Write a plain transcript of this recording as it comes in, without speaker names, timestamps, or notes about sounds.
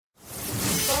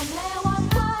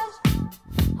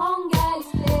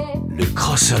Le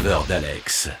crossover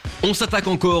d'Alex. On s'attaque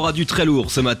encore à du très lourd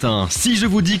ce matin. Si je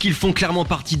vous dis qu'ils font clairement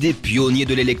partie des pionniers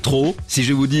de l'électro, si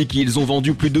je vous dis qu'ils ont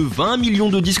vendu plus de 20 millions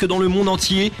de disques dans le monde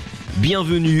entier,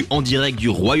 bienvenue en direct du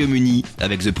Royaume-Uni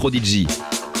avec The Prodigy.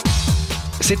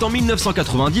 C'est en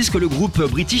 1990 que le groupe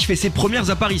British fait ses premières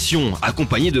apparitions,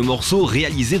 accompagné de morceaux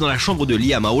réalisés dans la chambre de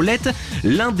Liam Howlett,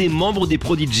 l'un des membres des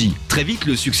Prodigy. Très vite,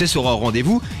 le succès sera au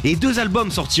rendez-vous et 2 albums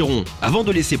sortiront, avant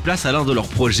de laisser place à l'un de leurs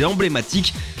projets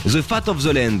emblématiques, The Fat of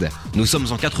the Land. Nous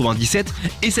sommes en 97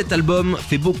 et cet album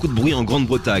fait beaucoup de bruit en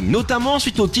Grande-Bretagne, notamment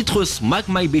suite au titre Smack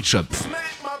My Bitch Up.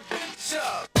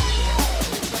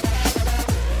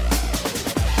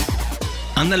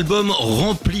 Un album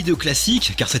rempli de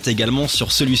classiques, car c'est également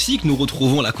sur celui-ci que nous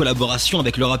retrouvons la collaboration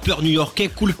avec le rappeur new-yorkais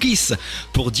Kool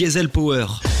pour Diesel Power.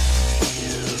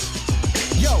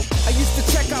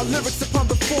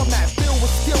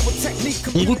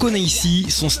 On reconnaît ici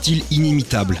son style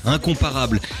inimitable,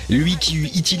 incomparable, lui qui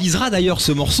utilisera d'ailleurs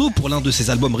ce morceau pour l'un de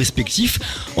ses albums respectifs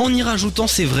en y rajoutant,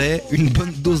 c'est vrai, une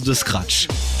bonne dose de scratch.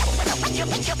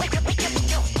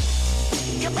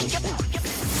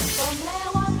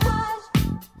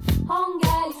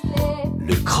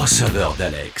 Le crossover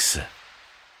d'Alex.